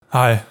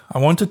Hi, I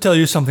want to tell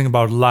you something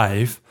about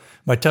life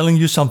by telling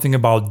you something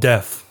about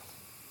death.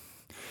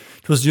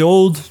 It was the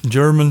old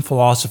German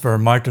philosopher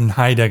Martin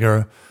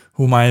Heidegger,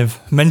 whom I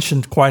have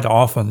mentioned quite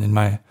often in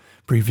my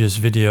previous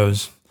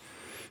videos,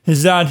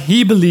 is that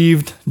he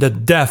believed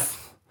that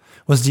death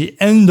was the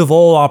end of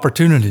all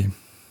opportunity.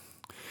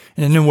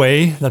 And in a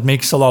way, that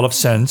makes a lot of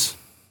sense.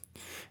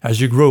 As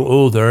you grow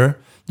older,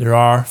 there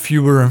are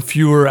fewer and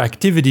fewer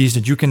activities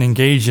that you can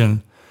engage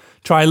in.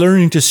 Try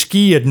learning to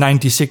ski at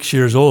 96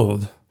 years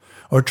old.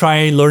 Or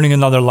try learning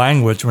another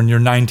language when you're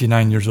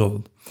 99 years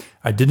old.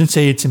 I didn't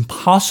say it's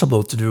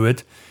impossible to do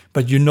it,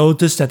 but you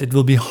notice that it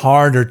will be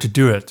harder to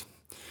do it.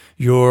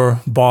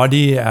 Your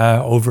body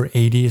over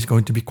 80 is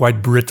going to be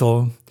quite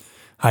brittle.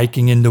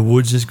 Hiking in the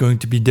woods is going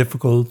to be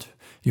difficult.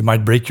 You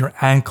might break your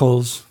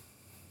ankles.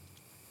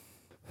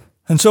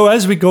 And so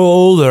as we go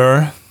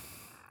older,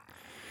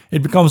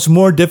 it becomes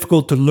more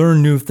difficult to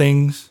learn new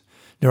things.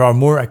 There are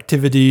more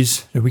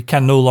activities that we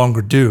can no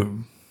longer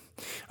do.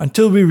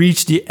 Until we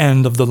reach the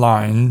end of the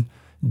line,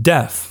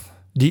 death,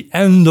 the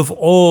end of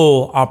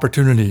all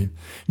opportunity,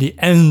 the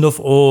end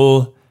of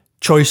all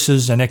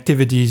choices and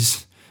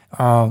activities,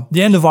 the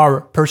end of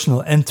our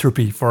personal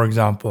entropy, for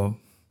example.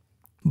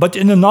 But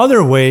in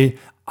another way,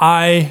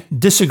 I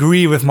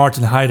disagree with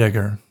Martin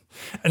Heidegger.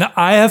 And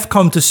I have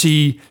come to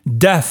see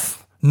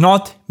death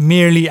not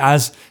merely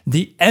as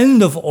the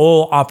end of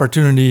all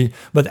opportunity,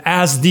 but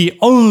as the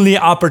only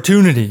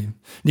opportunity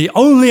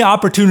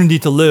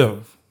to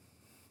live.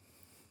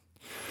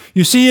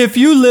 You see, if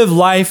you live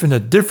life in a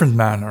different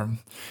manner,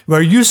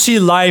 where you see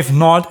life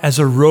not as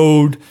a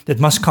road that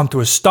must come to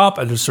a stop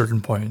at a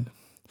certain point,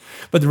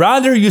 but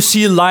rather you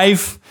see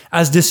life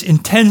as this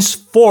intense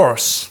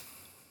force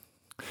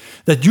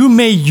that you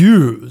may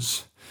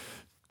use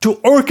to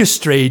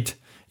orchestrate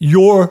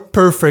your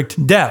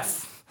perfect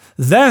death,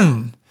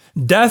 then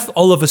death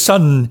all of a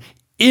sudden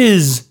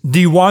is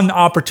the one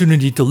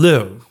opportunity to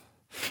live.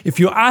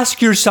 If you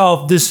ask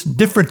yourself this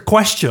different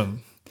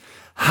question,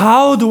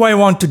 how do I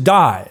want to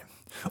die?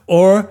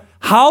 Or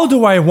how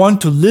do I want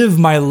to live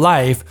my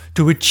life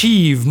to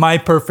achieve my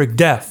perfect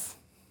death?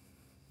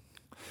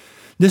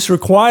 This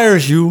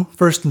requires you,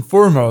 first and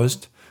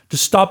foremost, to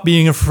stop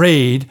being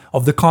afraid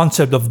of the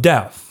concept of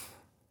death.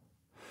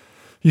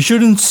 You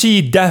shouldn't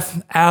see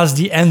death as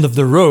the end of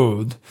the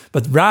road,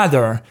 but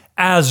rather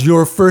as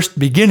your first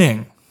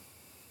beginning.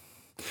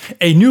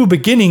 A new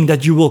beginning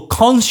that you will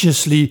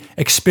consciously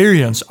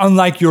experience.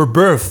 Unlike your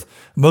birth,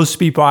 most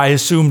people, I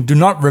assume, do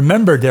not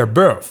remember their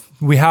birth.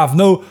 We have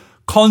no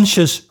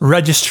conscious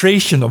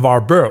registration of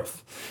our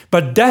birth.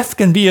 But death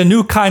can be a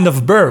new kind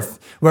of birth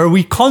where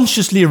we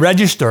consciously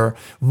register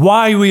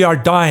why we are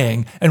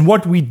dying and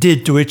what we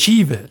did to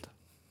achieve it.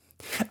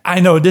 I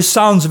know this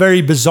sounds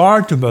very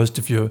bizarre to most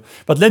of you,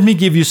 but let me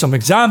give you some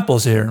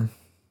examples here.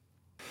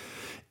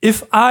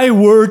 If I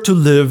were to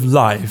live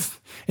life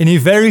in a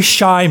very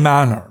shy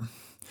manner,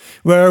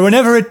 where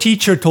whenever a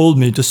teacher told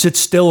me to sit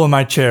still in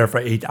my chair for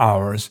 8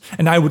 hours,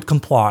 and I would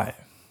comply,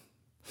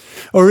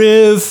 or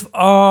if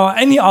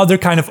any other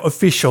kind of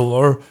official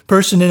or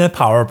person in a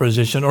power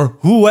position or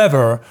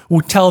whoever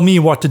would tell me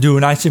what to do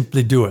and I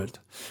simply do it.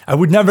 I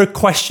would never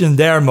question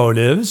their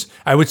motives.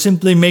 I would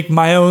simply make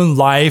my own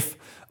life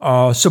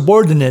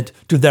subordinate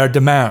to their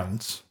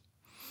demands.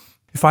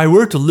 If I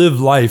were to live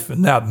life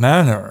in that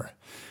manner,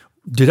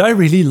 did I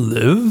really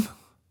live?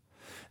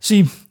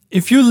 See,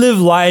 if you live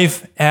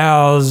life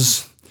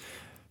as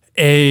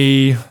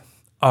a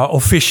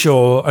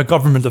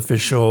government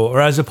official,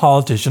 or as a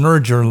politician, or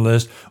a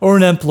journalist, or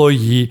an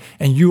employee,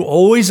 and you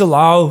always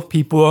allow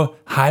people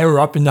higher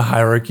up in the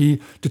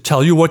hierarchy to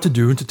tell you what to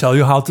do, to tell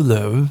you how to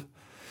live,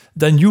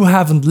 then you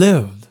haven't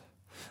lived.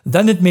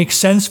 Then it makes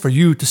sense for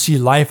you to see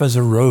life as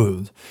a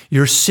road.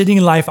 You're sitting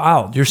life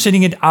out. You're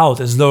sitting it out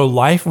as though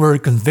life were a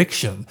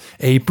conviction,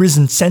 a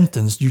prison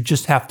sentence. You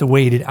just have to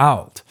wait it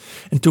out.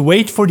 And to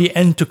wait for the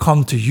end to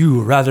come to you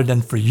rather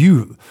than for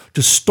you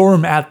to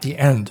storm at the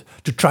end,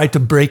 to try to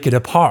break it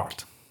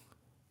apart.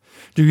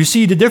 Do you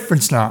see the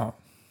difference now?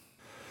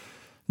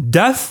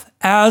 Death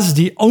as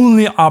the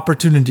only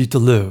opportunity to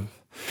live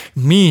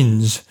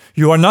means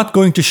you are not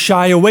going to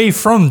shy away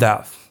from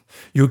death.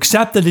 You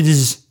accept that it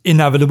is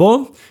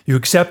inevitable. You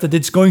accept that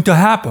it's going to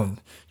happen.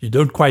 You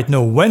don't quite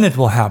know when it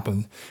will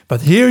happen.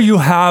 But here you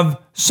have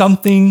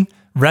something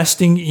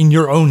resting in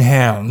your own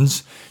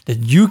hands that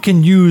you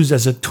can use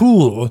as a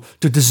tool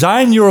to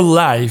design your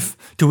life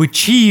to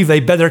achieve a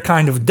better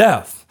kind of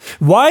death.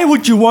 Why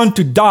would you want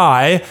to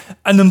die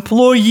an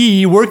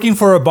employee working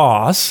for a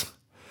boss,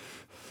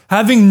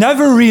 having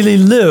never really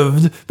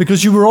lived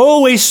because you were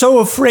always so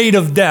afraid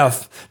of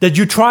death that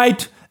you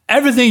tried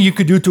everything you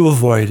could do to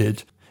avoid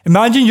it?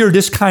 Imagine you're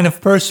this kind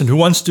of person who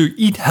wants to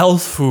eat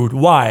health food.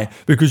 Why?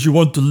 Because you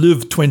want to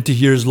live 20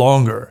 years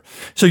longer.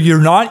 So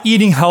you're not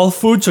eating health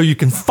food so you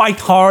can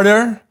fight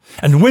harder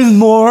and win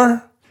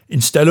more,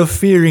 instead of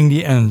fearing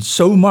the end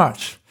so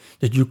much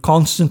that you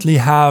constantly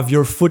have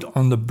your foot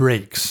on the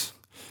brakes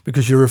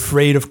because you're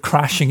afraid of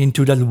crashing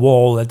into that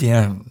wall at the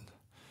end.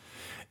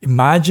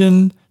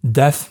 Imagine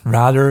death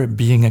rather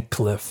being a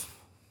cliff.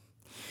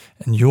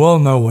 And you all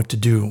know what to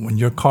do when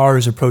your car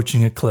is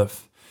approaching a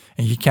cliff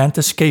and you can't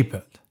escape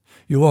it.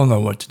 You all know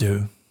what to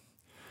do.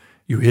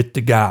 You hit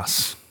the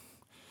gas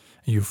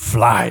and you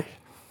fly.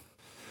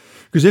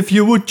 Because if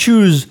you would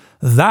choose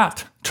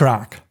that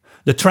track,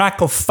 the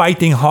track of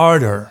fighting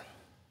harder,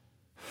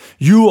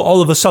 you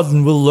all of a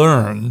sudden will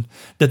learn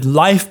that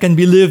life can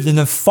be lived in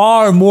a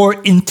far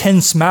more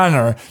intense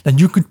manner than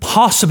you could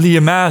possibly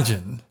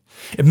imagine.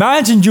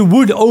 Imagine you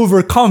would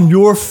overcome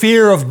your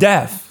fear of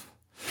death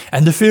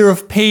and the fear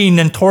of pain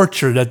and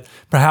torture that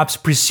perhaps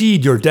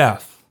precede your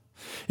death.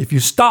 If you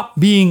stop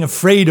being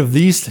afraid of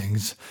these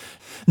things,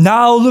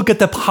 now look at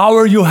the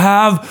power you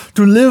have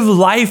to live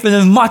life in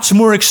a much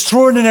more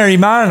extraordinary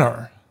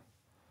manner.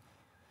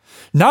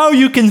 Now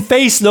you can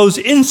face those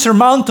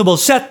insurmountable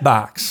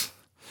setbacks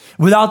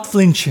without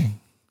flinching.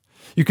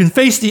 You can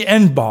face the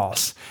end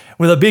boss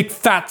with a big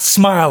fat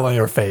smile on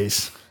your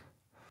face.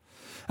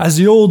 As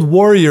the old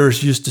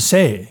warriors used to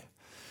say,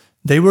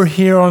 they were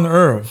here on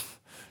earth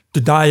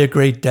to die a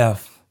great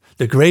death.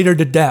 The greater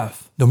the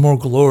death, the more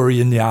glory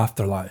in the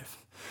afterlife.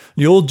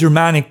 The old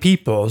Germanic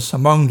peoples,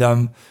 among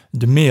them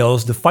the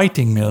males, the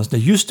fighting males, they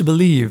used to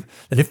believe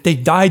that if they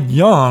died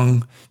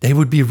young, they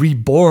would be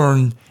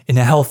reborn in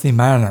a healthy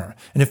manner.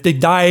 And if they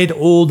died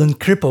old and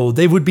crippled,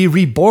 they would be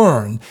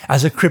reborn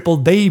as a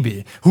crippled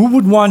baby. Who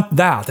would want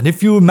that? And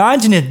if you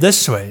imagine it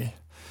this way,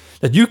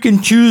 that you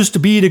can choose to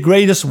be the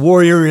greatest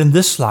warrior in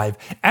this life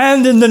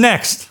and in the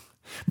next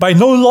by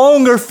no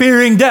longer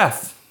fearing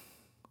death,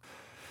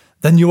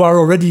 then you are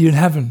already in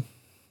heaven.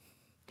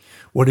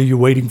 What are you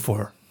waiting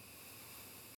for?